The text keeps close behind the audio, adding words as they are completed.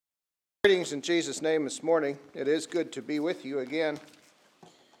Greetings in Jesus' name this morning. It is good to be with you again.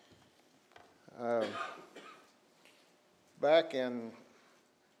 Back in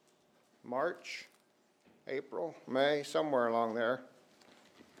March, April, May, somewhere along there,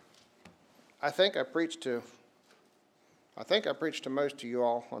 I think I preached to most of you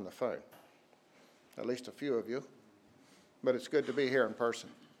all on the phone, at least a few of you, but it's good to be here in person.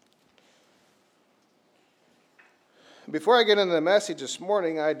 Before I get into the message this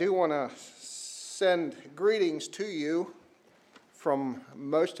morning, I do want to send greetings to you from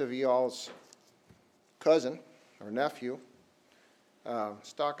most of y'all's cousin or nephew.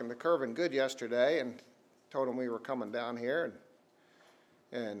 Talking to Kervin Good yesterday and told him we were coming down here.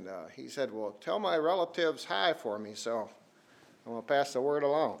 And he said, well, tell my relatives hi for me, so I'm going to pass the word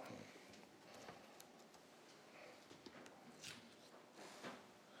along.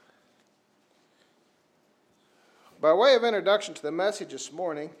 By way of introduction to the message this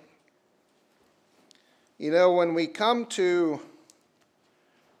morning, you know, when we come to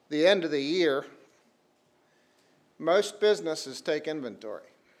the end of the year, most businesses take inventory.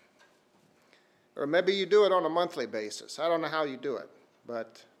 Or maybe you do it on a monthly basis. I don't know how you do it,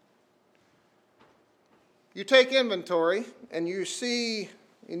 but you take inventory and you see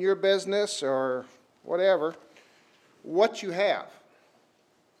in your business or whatever what you have.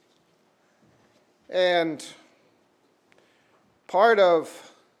 And part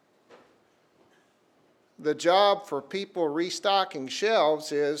of the job for people restocking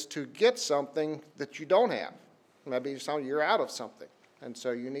shelves is to get something that you don't have. Maybe you're out of something, and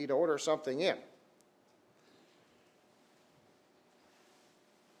so you need to order something in.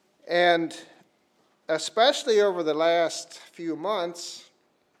 And especially over the last few months,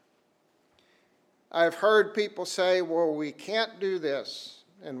 I've heard people say, well, we can't do this,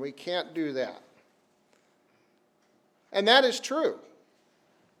 and we can't do that. And that is true.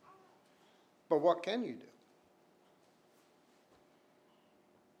 But what can you do?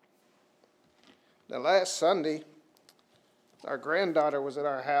 Now, last Sunday, our granddaughter was at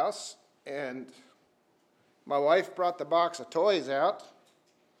our house, and my wife brought the box of toys out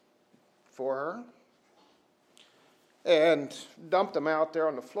for her and dumped them out there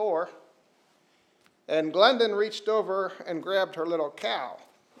on the floor. And Glendon reached over and grabbed her little cow.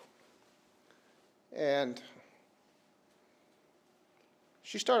 And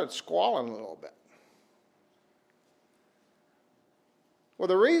she started squalling a little bit. Well,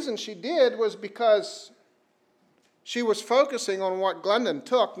 the reason she did was because she was focusing on what Glendon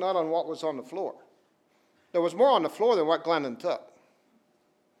took, not on what was on the floor. There was more on the floor than what Glendon took.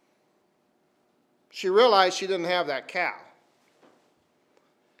 She realized she didn't have that cow.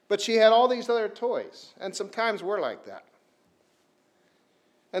 But she had all these other toys, and sometimes we're like that.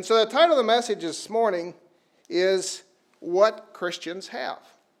 And so the title of the message this morning is What Christians Have.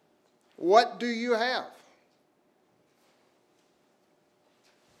 What do you have?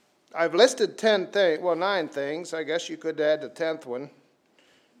 I've listed 9 things. I guess you could add the 10th one.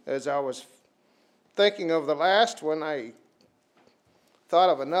 As I was thinking of the last one, I thought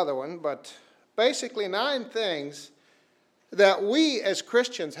of another one. But basically 9 things that we as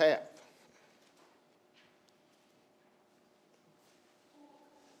Christians have.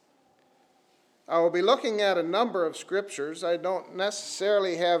 I will be looking at a number of scriptures. I don't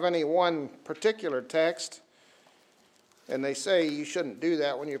necessarily have any one particular text. And they say you shouldn't do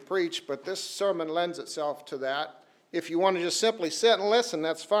that when you preach, but this sermon lends itself to that. If you want to just simply sit and listen,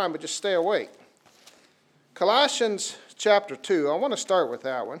 that's fine, but just stay awake. Colossians chapter 2. I want to start with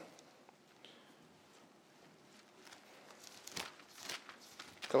that one.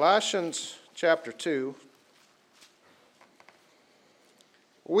 Colossians chapter 2.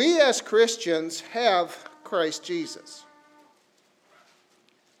 We as Christians have Christ Jesus.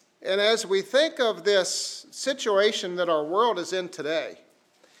 And as we think of this situation that our world is in today,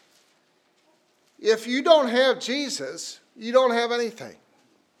 if you don't have Jesus, you don't have anything.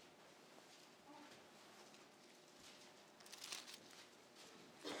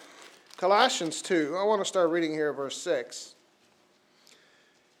 Colossians 2, I want to start reading here verse 6.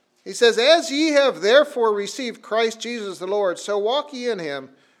 He says, As ye have therefore received Christ Jesus the Lord, so walk ye in him,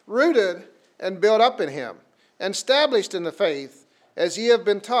 rooted and built up in him, and established in the faith, as ye have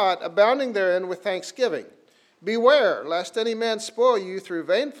been taught, abounding therein with thanksgiving. Beware, lest any man spoil you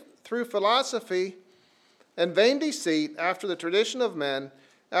through philosophy and vain deceit, after the tradition of men,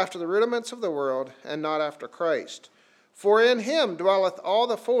 after the rudiments of the world, and not after Christ. For in him dwelleth all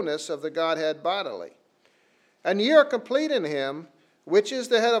the fullness of the Godhead bodily. And ye are complete in him, which is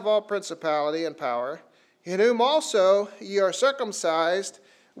the head of all principality and power, in whom also ye are circumcised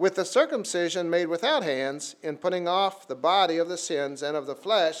with the circumcision made without hands, in putting off the body of the sins and of the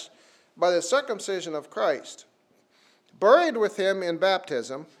flesh by the circumcision of Christ, buried with him in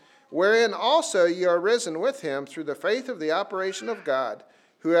baptism, wherein also ye are risen with him through the faith of the operation of God,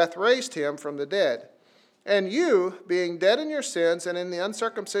 who hath raised him from the dead. And you, being dead in your sins and in the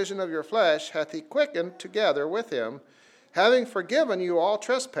uncircumcision of your flesh, hath he quickened together with him, having forgiven you all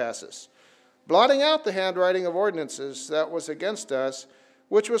trespasses, blotting out the handwriting of ordinances that was against us,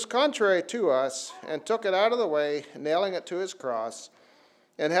 which was contrary to us, and took it out of the way, nailing it to his cross.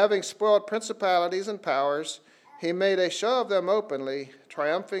 And having spoiled principalities and powers, he made a show of them openly,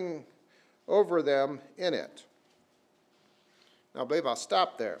 triumphing over them in it. Now, I believe I'll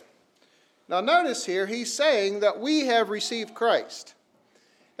stop there. Now, notice here, he's saying that we have received Christ.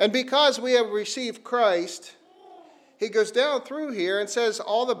 And because we have received Christ, he goes down through here and says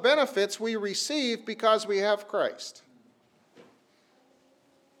all the benefits we receive because we have Christ.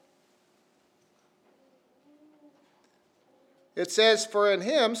 It says, for in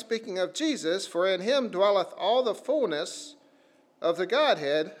him, speaking of Jesus, for in him dwelleth all the fullness of the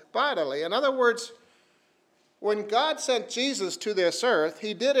Godhead bodily. In other words, when God sent Jesus to this earth,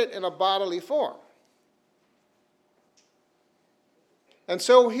 he did it in a bodily form. And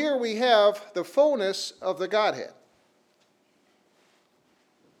so here we have the fullness of the Godhead.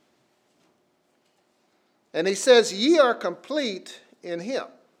 And he says, ye are complete in him,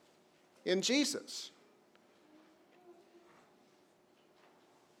 in Jesus.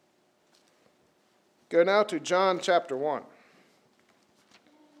 Go now to John chapter 1.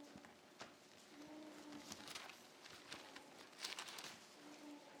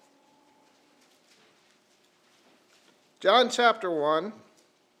 John chapter 1,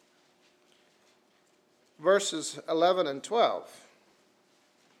 verses 11 and 12.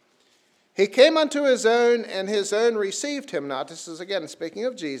 He came unto his own, and his own received him not. This is again speaking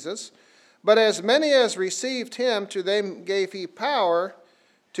of Jesus. But as many as received him, to them gave he power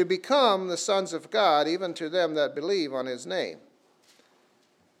to become the sons of God, even to them that believe on his name.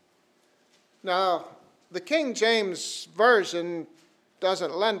 Now, the King James Version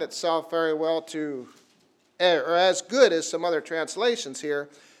doesn't lend itself very well to, or as good as some other translations here,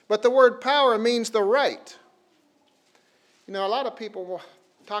 but the word power means the right. You know, a lot of people will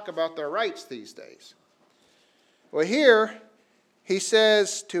talk about their rights these days. Well, here he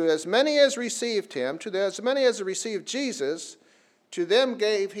says, to as many as received him, to as many as received Jesus, to them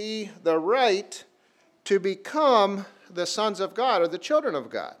gave he the right to become the sons of God, or the children of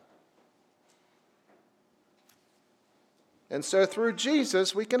God. And so through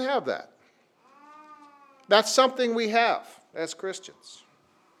Jesus, we can have that. That's something we have as Christians.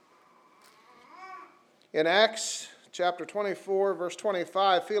 In Acts chapter 24, verse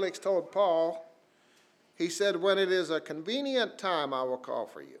 25, Felix told Paul, he said, when it is a convenient time, I will call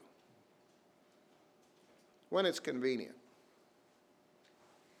for you. When it's convenient.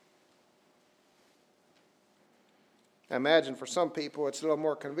 I imagine for some people it's a little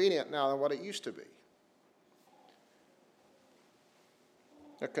more convenient now than what it used to be.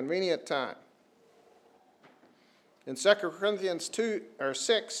 A convenient time. In 2 Corinthians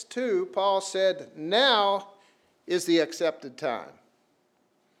 6:2, Paul said, now is the accepted time.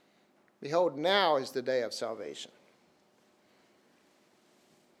 Behold, now is the day of salvation.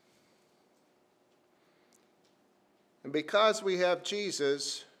 And because we have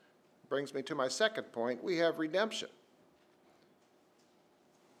Jesus, brings me to my second point, we have redemption.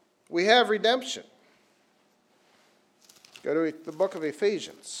 We have redemption. Go to the book of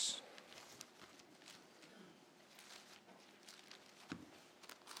Ephesians.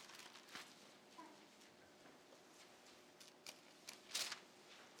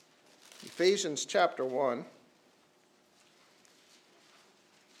 Ephesians chapter 1.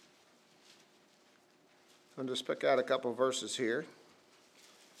 I'll just pick out a couple verses here.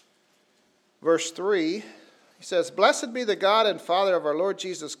 Verse 3. He says, blessed be the God and Father of our Lord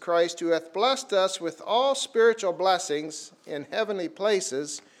Jesus Christ, who hath blessed us with all spiritual blessings in heavenly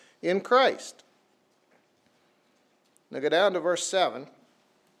places in Christ. Now go down to verse 7.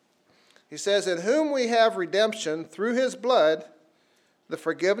 He says, in whom we have redemption through his blood, the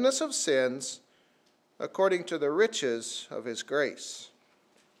forgiveness of sins, according to the riches of his grace.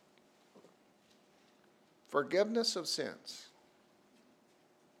 Forgiveness of sins.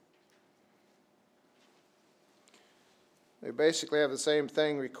 We basically have the same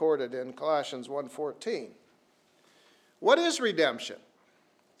thing recorded in Colossians 1:14. What is redemption?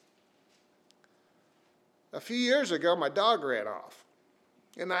 A few years ago, my dog ran off,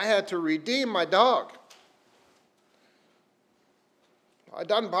 and I had to redeem my dog. I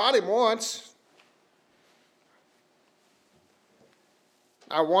done bought him once.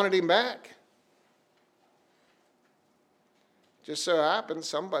 I wanted him back. Just so happened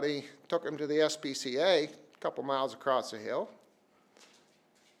somebody took him to the SPCA a couple miles across the hill.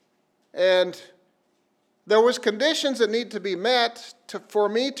 And there was conditions that need to be met for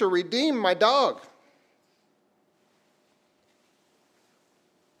me to redeem my dog.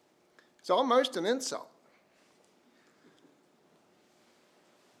 It's almost an insult.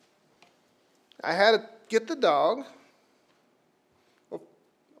 I had to get the dog. Well,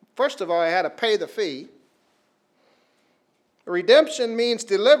 first of all, I had to pay the fee. Redemption means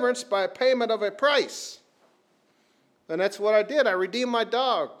deliverance by payment of a price. And that's what I did. I redeemed my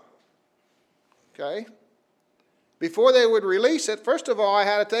dog. Okay? Before they would release it, first of all, I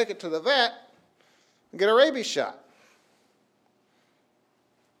had to take it to the vet and get a rabies shot.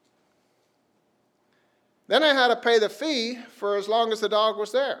 Then I had to pay the fee for as long as the dog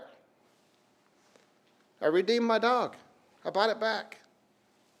was there. I redeemed my dog. I bought it back.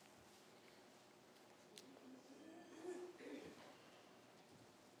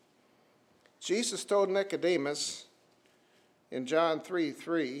 Jesus told Nicodemus in John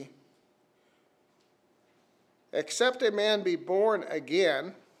 3:3, except a man be born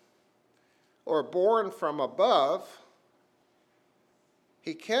again or born from above,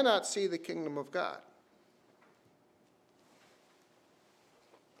 he cannot see the kingdom of God.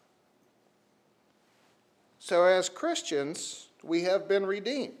 So as Christians, we have been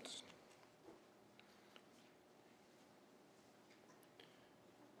redeemed.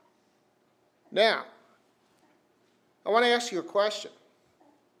 Now, I want to ask you a question.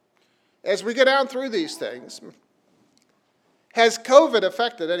 As we go down through these things, has COVID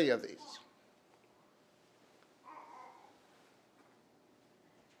affected any of these?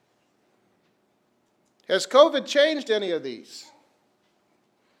 Has COVID changed any of these?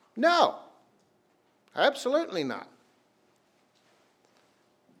 No, absolutely not.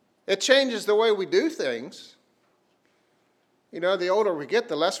 It changes the way we do things. You know, the older we get,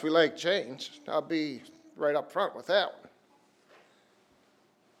 the less we like change. I'll be right up front with that one.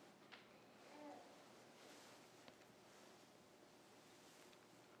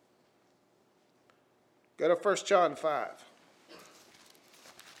 Go to 1 John 5.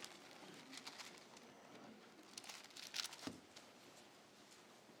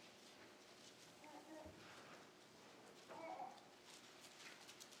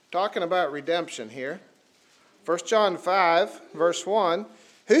 Talking about redemption here. 1 John 5, verse 1,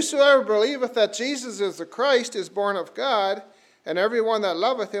 whosoever believeth that Jesus is the Christ is born of God, and every one that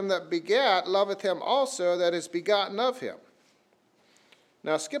loveth him that begat loveth him also that is begotten of him.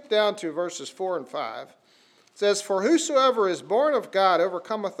 Now skip down to verses 4 and 5. It says, for whosoever is born of God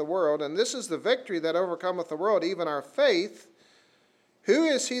overcometh the world, and this is the victory that overcometh the world, even our faith. Who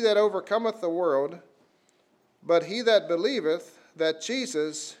is he that overcometh the world, but he that believeth that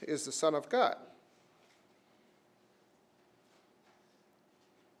Jesus is the Son of God?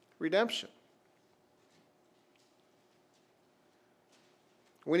 Redemption.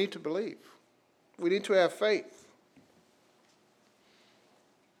 We need to believe. We need to have faith.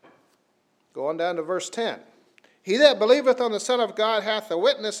 Go on down to verse 10. He that believeth on the Son of God hath a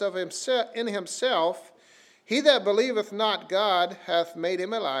witness of himself in himself. He that believeth not God hath made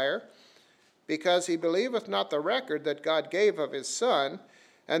him a liar, because he believeth not the record that God gave of his Son.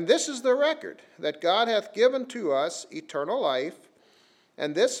 And this is the record, that God hath given to us eternal life,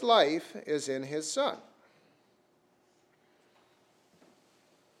 and this life is in his Son.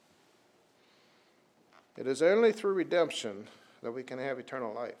 It is only through redemption that we can have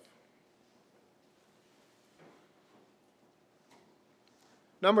eternal life.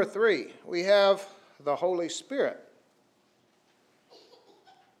 Number 3, we have the Holy Spirit.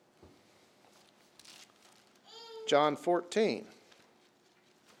 John 14.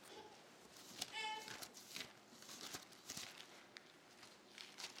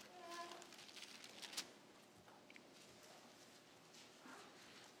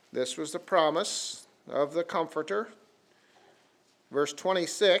 This was the promise of the Comforter. Verse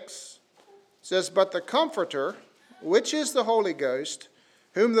 26 says, but the Comforter, which is the Holy Ghost,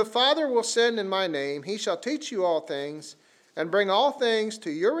 whom the Father will send in my name, he shall teach you all things, and bring all things to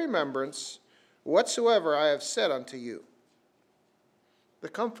your remembrance, whatsoever I have said unto you. The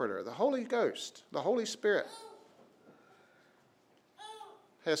Comforter, the Holy Ghost, the Holy Spirit,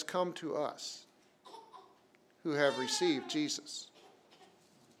 has come to us who have received Jesus.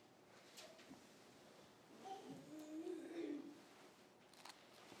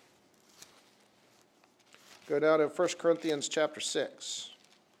 Go down to 1 Corinthians chapter 6.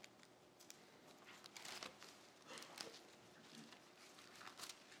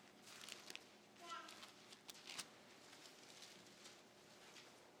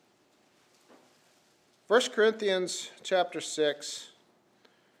 1 Corinthians chapter 6,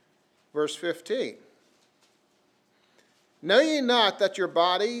 verse 15. Know ye not that your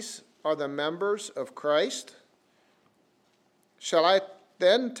bodies are the members of Christ? Shall I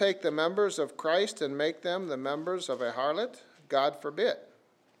then take the members of Christ and make them the members of a harlot? God forbid.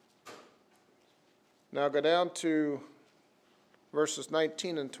 Now go down to verses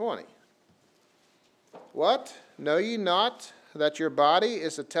 19 and 20. What? Know ye not that your body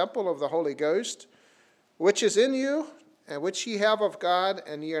is a temple of the Holy Ghost, which is in you, and which ye have of God,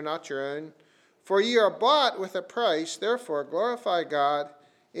 and ye are not your own? For ye are bought with a price, therefore glorify God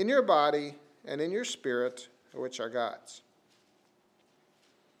in your body and in your spirit, which are God's.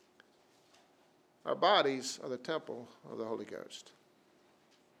 Our bodies are the temple of the Holy Ghost.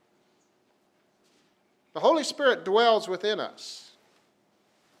 The Holy Spirit dwells within us.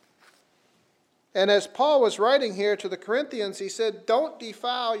 And as Paul was writing here to the Corinthians, he said, don't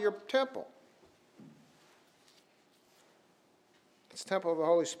defile your temple. It's the temple of the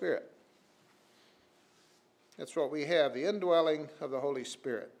Holy Spirit. That's what we have, the indwelling of the Holy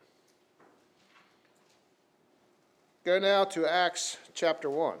Spirit. Go now to Acts chapter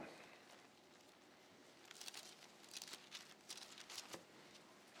 1.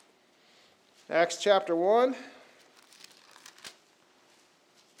 Acts chapter 1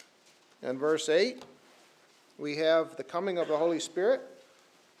 and verse 8, we have the coming of the Holy Spirit.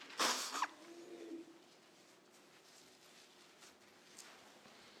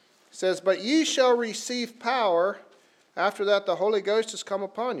 It says, but ye shall receive power after that the Holy Ghost is come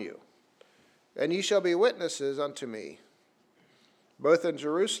upon you, and ye shall be witnesses unto me, both in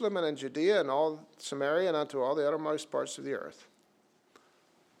Jerusalem and in Judea and all Samaria and unto all the uttermost parts of the earth.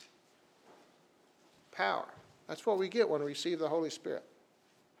 Power. That's what we get when we receive the Holy Spirit.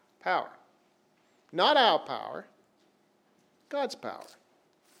 Power. Not our power, God's power.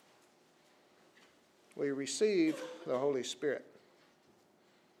 We receive the Holy Spirit.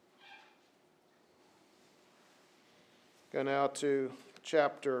 Go now to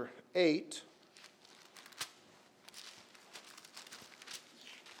chapter 8.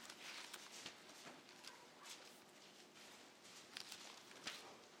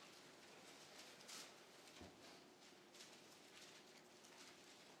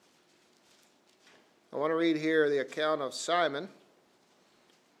 I want to read here the account of Simon.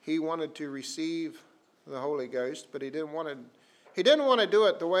 He wanted to receive the Holy Ghost, but he didn't want to do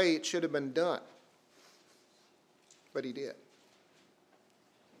it the way it should have been done. But he did.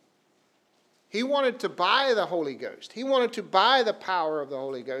 He wanted to buy the Holy Ghost. He wanted to buy the power of the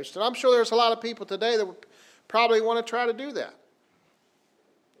Holy Ghost. And I'm sure there's a lot of people today that would probably want to try to do that.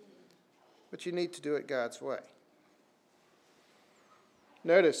 But you need to do it God's way.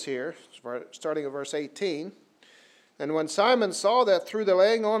 Notice here, starting at verse 18, and when Simon saw that through the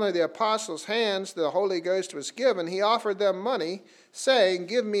laying on of the apostles' hands the Holy Ghost was given, he offered them money, saying,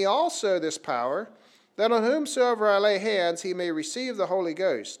 give me also this power, that on whomsoever I lay hands he may receive the Holy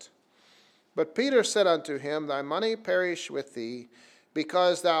Ghost. But Peter said unto him, thy money perish with thee,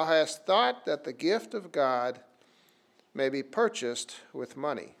 because thou hast thought that the gift of God may be purchased with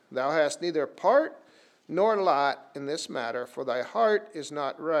money. Thou hast neither part nor lot in this matter, for thy heart is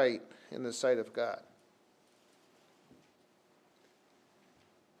not right in the sight of God.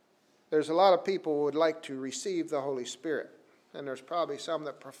 There's a lot of people who would like to receive the Holy Spirit, and there's probably some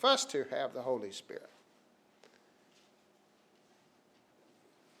that profess to have the Holy Spirit.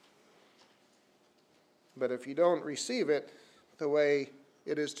 But if you don't receive it the way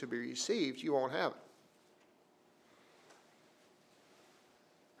it is to be received, you won't have it.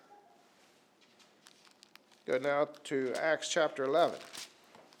 Go now to Acts chapter 11.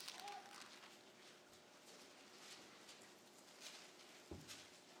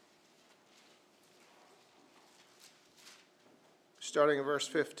 Starting in verse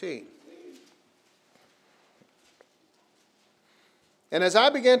 15. And as I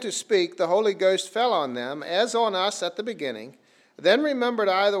began to speak, the Holy Ghost fell on them, as on us at the beginning. Then remembered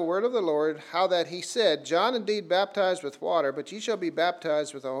I the word of the Lord, how that he said, John indeed baptized with water, but ye shall be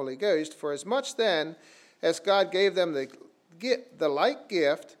baptized with the Holy Ghost. For as much then as God gave them the like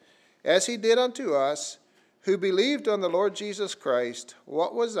gift, as he did unto us, who believed on the Lord Jesus Christ,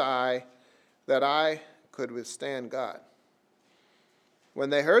 what was I that I could withstand God?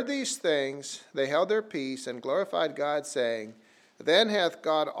 When they heard these things, they held their peace and glorified God, saying, then hath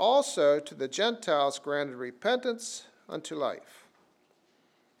God also to the Gentiles granted repentance unto life.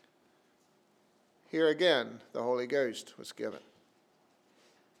 Here again, the Holy Ghost was given.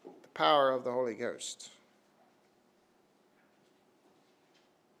 The power of the Holy Ghost.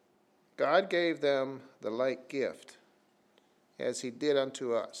 God gave them the like gift, as he did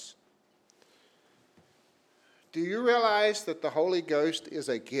unto us. Do you realize that the Holy Ghost is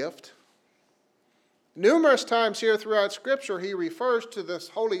a gift? Numerous times here throughout Scripture, he refers to this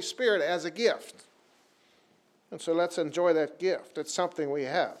Holy Spirit as a gift. And so let's enjoy that gift. It's something we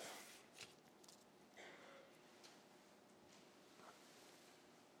have.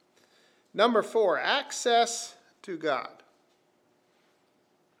 Number 4, access to God.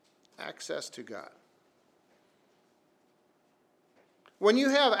 Access to God. When you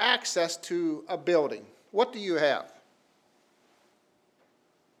have access to a building, what do you have?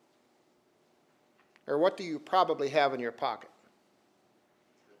 Or what do you probably have in your pocket?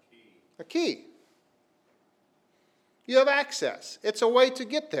 A key. You have access. It's a way to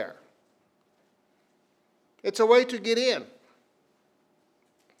get there. It's a way to get in.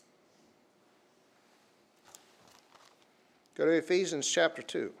 Go to Ephesians chapter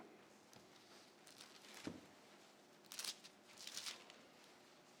 2.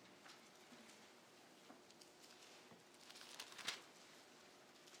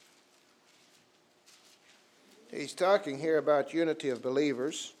 He's talking here about unity of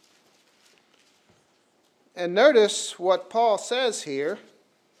believers. And notice what Paul says here.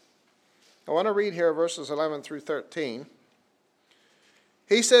 I want to read here verses 11 through 13.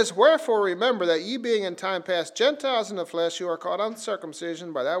 He says, "Wherefore remember that ye being in time past Gentiles in the flesh, you are called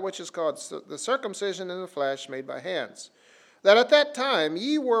uncircumcision by that which is called the circumcision in the flesh made by hands. That at that time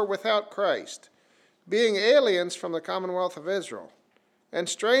ye were without Christ, being aliens from the commonwealth of Israel, and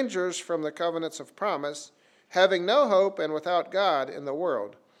strangers from the covenants of promise, having no hope and without God in the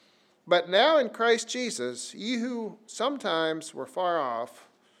world. But now in Christ Jesus, ye who sometimes were far off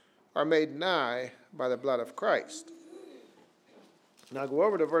are made nigh by the blood of Christ." Now go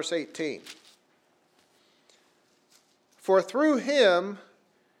over to verse 18. "For through him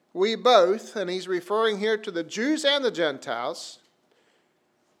we both," and he's referring here to the Jews and the Gentiles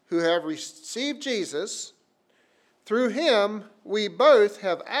who have received Jesus, "through him we both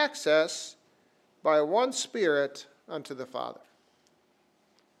have access by one Spirit unto the Father."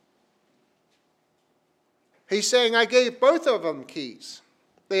 He's saying, I gave both of them keys.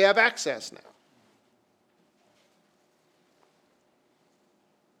 They have access now.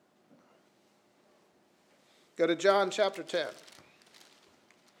 Go to John chapter 10.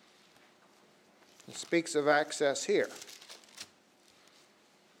 It speaks of access here.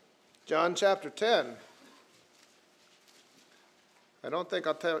 John chapter 10. I don't think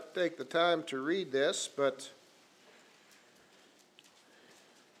I'll take the time to read this, but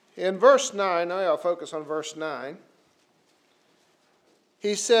in verse 9, I'll focus on verse 9.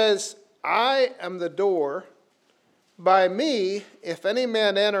 He says, "I am the door. By me, if any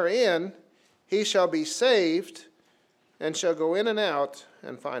man enter in, he shall be saved, and shall go in and out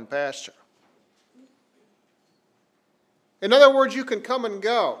and find pasture." In other words, you can come and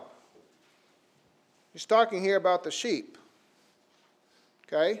go. He's talking here about the sheep.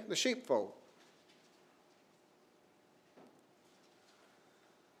 Okay, the sheepfold.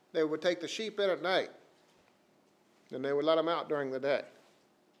 They would take the sheep in at night, and they would let them out during the day.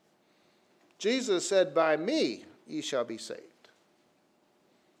 Jesus said, "By me ye shall be saved."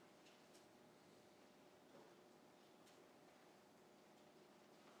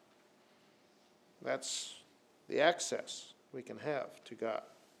 That's the access we can have to God.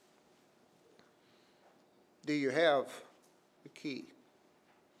 Do you have the key?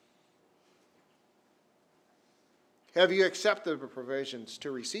 Have you accepted the provisions to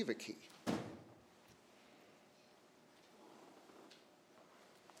receive a key?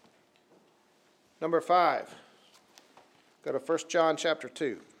 Number 5. Go to 1 John chapter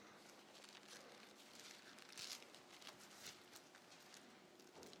 2.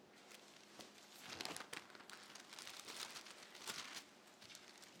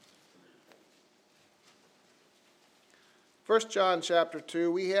 First John chapter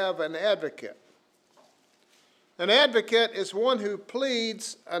 2, we have an advocate. An advocate is one who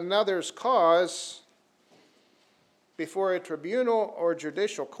pleads another's cause before a tribunal or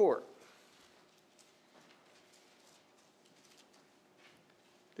judicial court.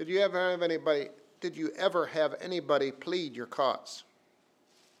 Did you ever have anybody plead your cause?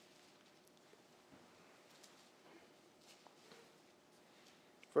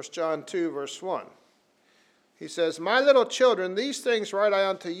 First John 2, verse 1. He says, "My little children, these things write I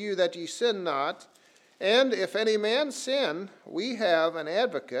unto you, that ye sin not. And if any man sin, we have an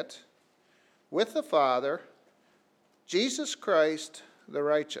advocate with the Father, Jesus Christ the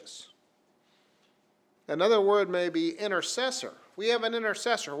righteous." Another word may be intercessor. We have an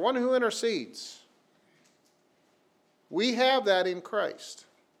intercessor, one who intercedes. We have that in Christ.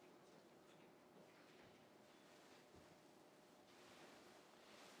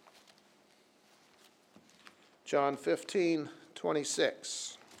 John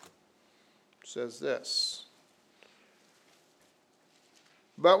 15:26 says this.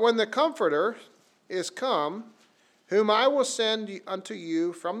 But when the Comforter is come, whom I will send unto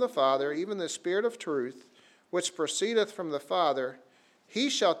you from the Father, even the Spirit of truth, which proceedeth from the Father, he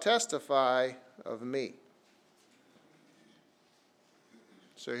shall testify of me.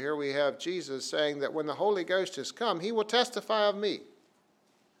 So here we have Jesus saying that when the Holy Ghost has come, he will testify of me.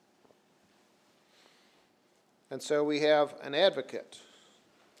 And so we have an advocate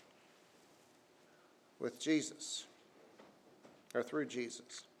with Jesus, or through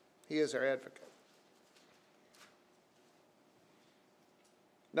Jesus. He is our advocate.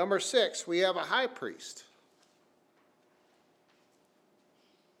 Number 6, we have a high priest.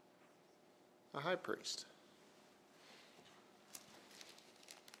 A high priest.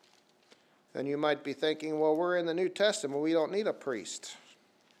 And you might be thinking, well, we're in the New Testament. We don't need a priest.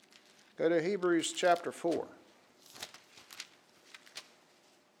 Go to Hebrews chapter 4.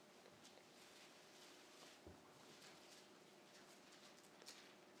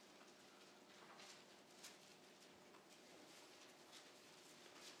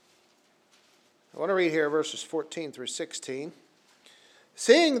 I want to read here verses 14 through 16.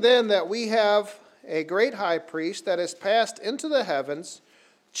 Seeing then that we have a great high priest that is passed into the heavens,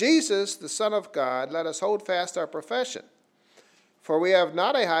 Jesus, the Son of God, let us hold fast our profession. For we have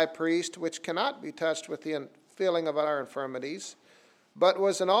not a high priest which cannot be touched with the feeling of our infirmities, but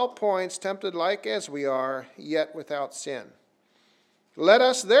was in all points tempted like as we are, yet without sin. Let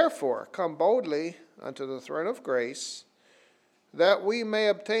us therefore come boldly unto the throne of grace, that we may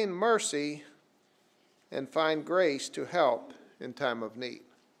obtain mercy and find grace to help in time of need.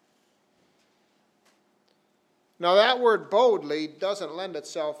 Now that word boldly doesn't lend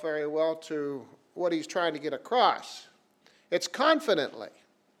itself very well to what he's trying to get across. It's confidently.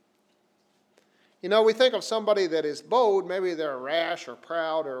 You know, we think of somebody that is bold, maybe they're rash or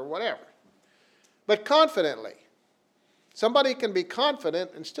proud or whatever. But confidently. Somebody can be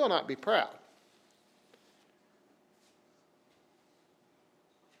confident and still not be proud.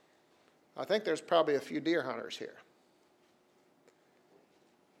 I think there's probably a few deer hunters here.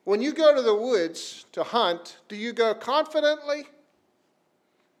 When you go to the woods to hunt, do you go confidently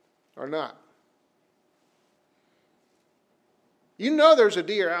or not? You know there's a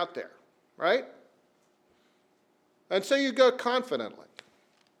deer out there, right? And so you go confidently.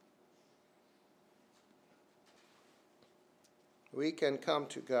 We can come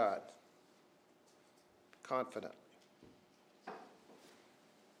to God confidently.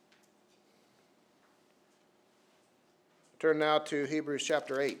 Turn now to Hebrews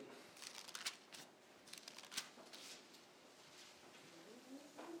chapter 8.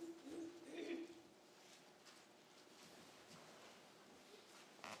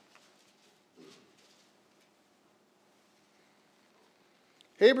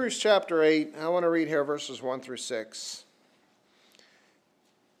 Hebrews chapter 8, I want to read here verses 1 through 6.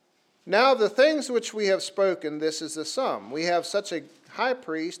 Now of the things which we have spoken, this is the sum. We have such a high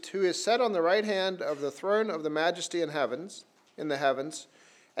priest who is set on the right hand of the throne of the majesty in the heavens,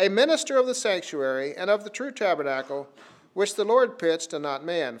 a minister of the sanctuary and of the true tabernacle, which the Lord pitched and not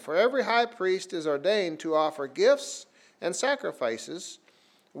man. For every high priest is ordained to offer gifts and sacrifices,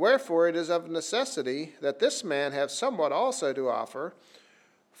 wherefore it is of necessity that this man have somewhat also to offer.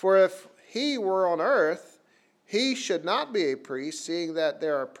 For if he were on earth, he should not be a priest, seeing that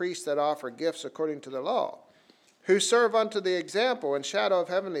there are priests that offer gifts according to the law, who serve unto the example and shadow of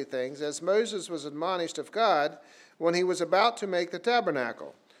heavenly things, as Moses was admonished of God when he was about to make the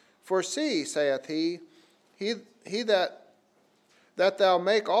tabernacle. For see, saith he that thou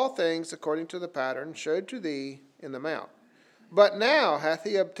make all things according to the pattern showed to thee in the mount. But now hath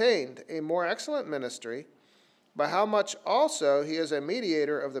he obtained a more excellent ministry, by how much also he is a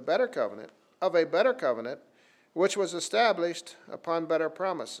mediator of a better covenant, which was established upon better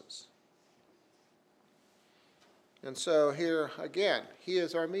promises. And so here again, he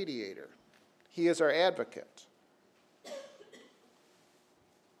is our mediator. He is our advocate.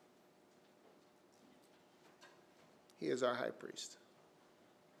 He is our high priest.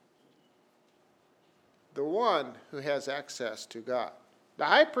 The one who has access to God. The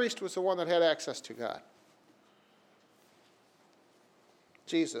high priest was the one that had access to God.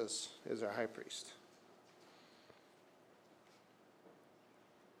 Jesus is our high priest.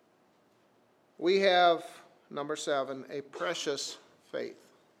 We have, number 7, a precious faith.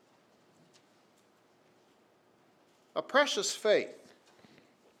 A precious faith.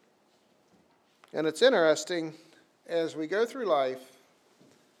 And it's interesting as we go through life,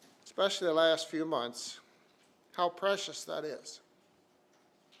 especially the last few months, how precious that is.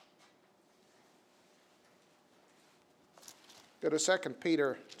 Go to 2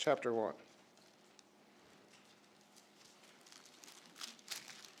 Peter chapter 1.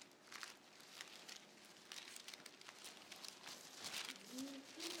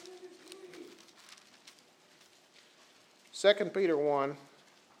 Second Peter 1.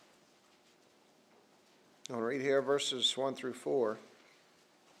 I'll read here verses 1 through 4.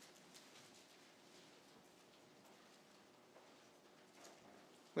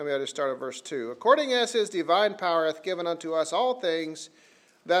 Maybe I'll just start at verse 2. According as his divine power hath given unto us all things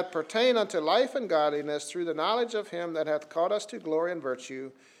that pertain unto life and godliness, through the knowledge of him that hath called us to glory and virtue,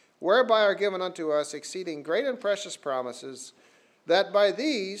 whereby are given unto us exceeding great and precious promises, that by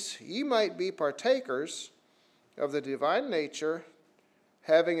these ye might be partakers of the divine nature,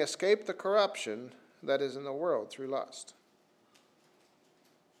 having escaped the corruption that is in the world through lust.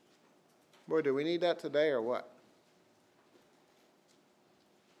 Boy, do we need that today or what?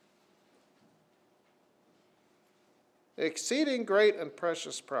 Exceeding great and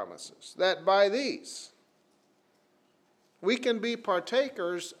precious promises, that by these we can be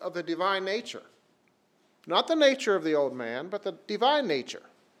partakers of the divine nature. Not the nature of the old man, but the divine nature.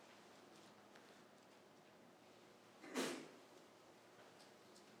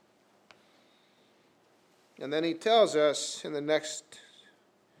 And then he tells us in the next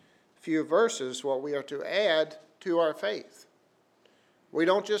few verses what we are to add to our faith. We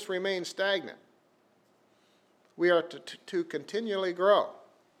don't just remain stagnant. We are to continually grow.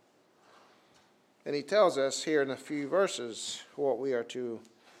 And he tells us here in a few verses what we are to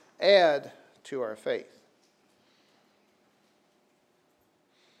add to our faith.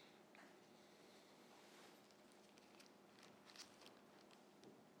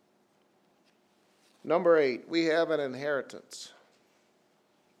 Number 8, we have an inheritance.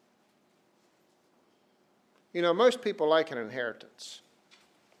 You know, most people like an inheritance,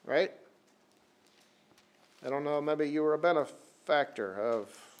 right? I don't know, maybe you were a benefactor of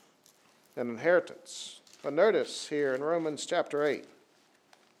an inheritance. But notice here in Romans chapter 8,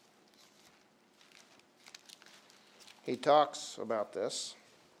 he talks about this.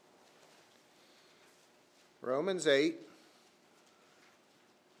 Romans 8,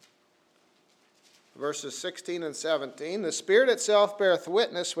 verses 16 and 17. The Spirit itself beareth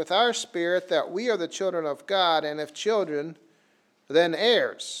witness with our spirit that we are the children of God, and if children, then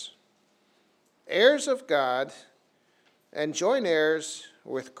heirs. Heirs of God, and joint heirs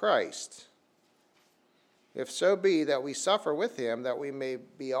with Christ, if so be that we suffer with him, that we may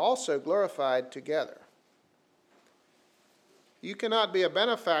be also glorified together. You cannot be a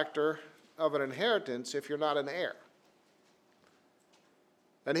benefactor of an inheritance if you're not an heir.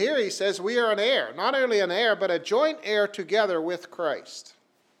 And here he says we are an heir, not only an heir, but a joint heir together with Christ.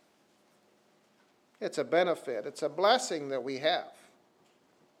 It's a benefit, it's a blessing that we have.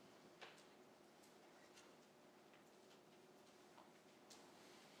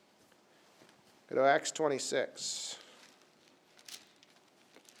 Go to Acts 26.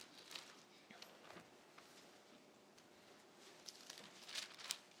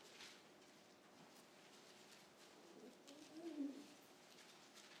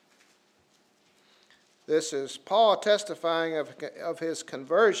 This is Paul testifying of his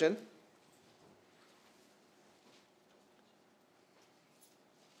conversion.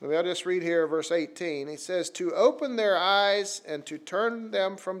 Maybe I'll just read here verse 18. He says, to open their eyes and to turn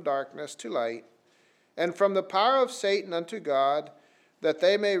them from darkness to light, and from the power of Satan unto God, that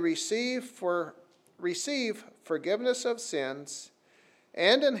they may receive forgiveness of sins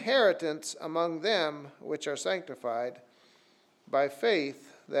and inheritance among them which are sanctified by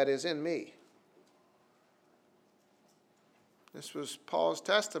faith that is in me. This was Paul's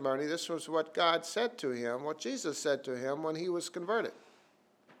testimony. This was what God said to him, what Jesus said to him when he was converted.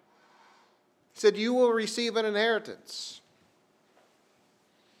 He said, you will receive an inheritance.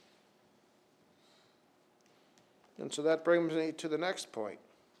 And so that brings me to the next point.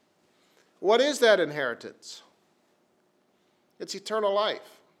 What is that inheritance? It's eternal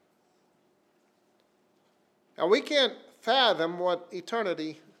life. Now we can't fathom what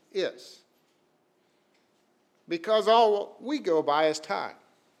eternity is, because all we go by is time.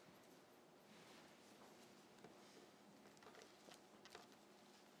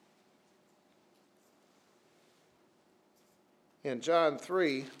 In John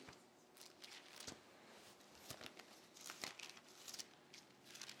 3,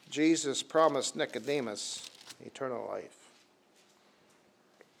 Jesus promised Nicodemus eternal life.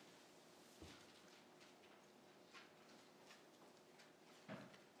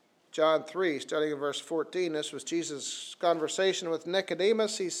 John 3, starting in verse 14, this was Jesus' conversation with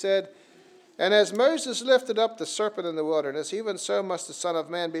Nicodemus. He said, and as Moses lifted up the serpent in the wilderness, even so must the Son of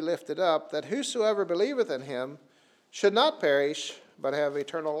Man be lifted up, that whosoever believeth in him should not perish, but have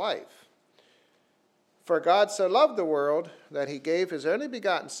eternal life. For God so loved the world that he gave his only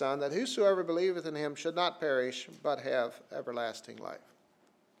begotten Son, that whosoever believeth in him should not perish, but have everlasting life.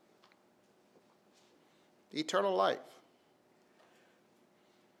 Eternal life.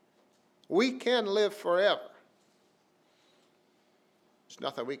 We can live forever. There's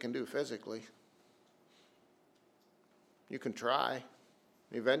nothing we can do physically. You can try.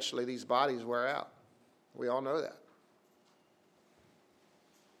 Eventually these bodies wear out. We all know that.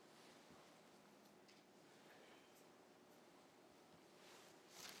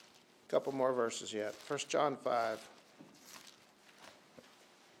 A couple more verses yet. 1 John 5.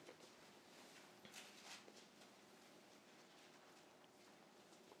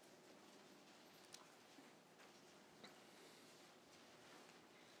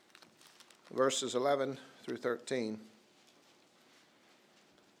 Verses 11 through 13.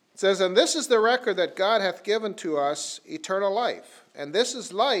 It says, "And this is the record that God hath given to us, eternal life. And this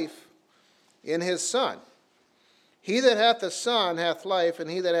is life in his Son. He that hath the Son hath life, and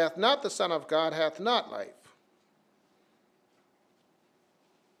he that hath not the Son of God hath not life."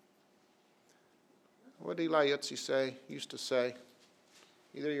 What did Eli Yutzi used to say?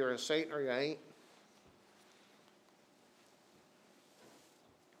 Either you're a saint or you ain't.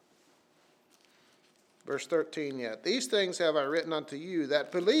 Verse 13 yet. "These things have I written unto you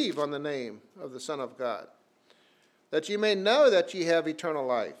that believe on the name of the Son of God, that ye may know that ye have eternal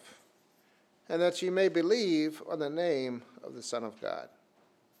life, and that ye may believe on the name of the Son of God."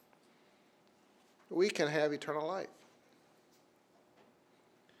 We can have eternal life.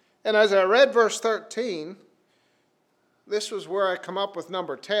 And as I read verse 13, this was where I come up with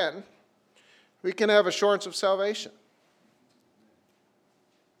number 10. We can have assurance of salvation.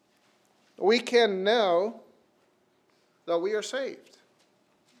 We can know that we are saved.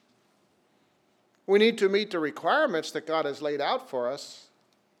 We need to meet the requirements that God has laid out for us,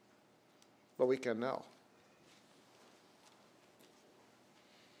 but we can know.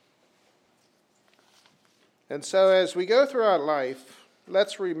 And so as we go throughout life,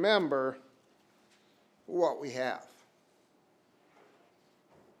 let's remember what we have.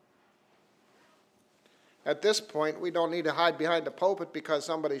 At this point, we don't need to hide behind the pulpit because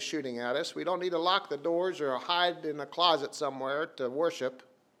somebody's shooting at us. We don't need to lock the doors or hide in a closet somewhere to worship.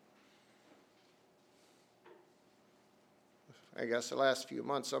 I guess the last few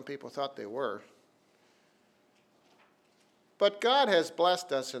months, some people thought they were. But God has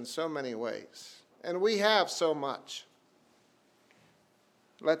blessed us in so many ways, and we have so much.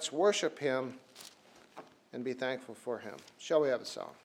 Let's worship him and be thankful for him. Shall we have a song?